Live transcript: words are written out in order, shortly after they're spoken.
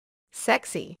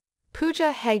Sexy.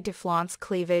 Pooja Hegde flaunts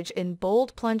cleavage in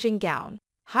bold plunging gown.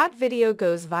 Hot video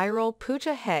goes viral.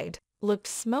 Pooja Hegde looked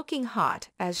smoking hot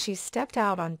as she stepped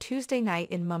out on Tuesday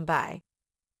night in Mumbai.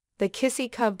 The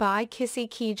Kisi Ka Bhai Kisi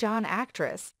Ki Jaan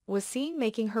actress was seen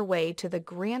making her way to the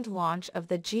grand launch of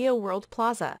the Jio World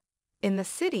Plaza in the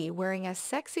city wearing a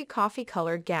sexy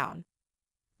coffee-colored gown.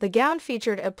 The gown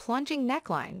featured a plunging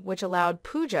neckline which allowed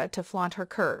Pooja to flaunt her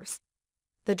curves.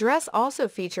 The dress also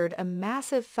featured a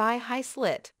massive thigh-high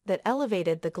slit that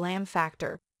elevated the glam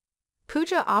factor.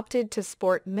 Pooja opted to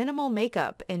sport minimal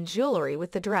makeup and jewelry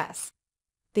with the dress.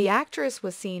 The actress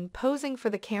was seen posing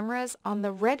for the cameras on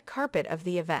the red carpet of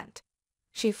the event.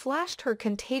 She flashed her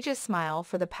contagious smile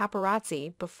for the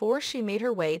paparazzi before she made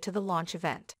her way to the launch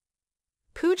event.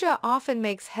 Pooja often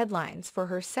makes headlines for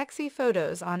her sexy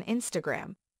photos on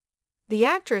Instagram. The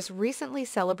actress recently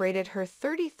celebrated her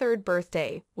 33rd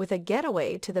birthday with a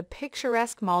getaway to the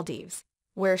picturesque Maldives,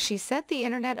 where she set the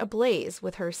internet ablaze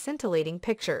with her scintillating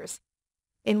pictures.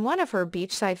 In one of her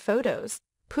beachside photos,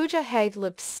 Pooja Hegde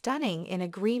looked stunning in a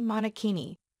green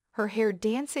monokini, her hair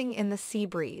dancing in the sea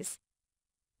breeze.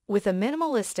 With a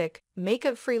minimalistic,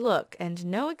 makeup-free look and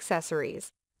no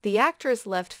accessories, the actress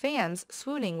left fans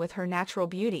swooning with her natural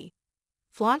beauty.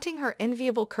 Flaunting her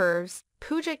enviable curves,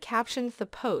 Pooja captioned the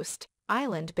post,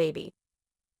 "Island Baby."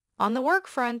 On the work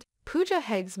front, Pooja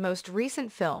Hegde's most recent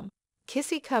film,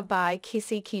 Kisi Ka Bhai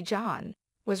Kisi Ki Jaan,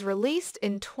 was released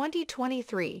in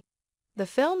 2023. The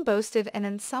film boasted an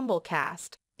ensemble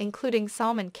cast, including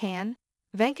Salman Khan,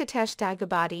 Venkatesh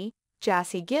Dagabati,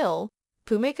 Jassi Gill,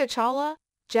 Bhumika Chawla,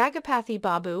 Jagapathy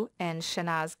Babu, and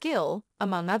Shahnaz Gill,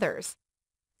 among others.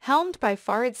 Helmed by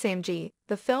Farid Samji,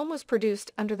 the film was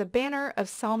produced under the banner of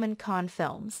Salman Khan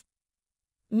Films.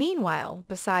 Meanwhile,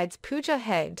 besides Pooja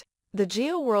Hegde, the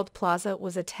Jio World Plaza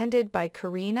was attended by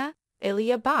Kareena,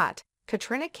 Alia Bhatt,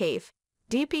 Katrina Kaif,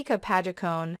 Deepika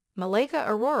Padukone, Malaika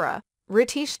Arora,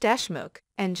 Ritesh Deshmukh,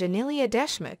 and Janelia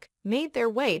Deshmukh made their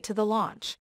way to the launch.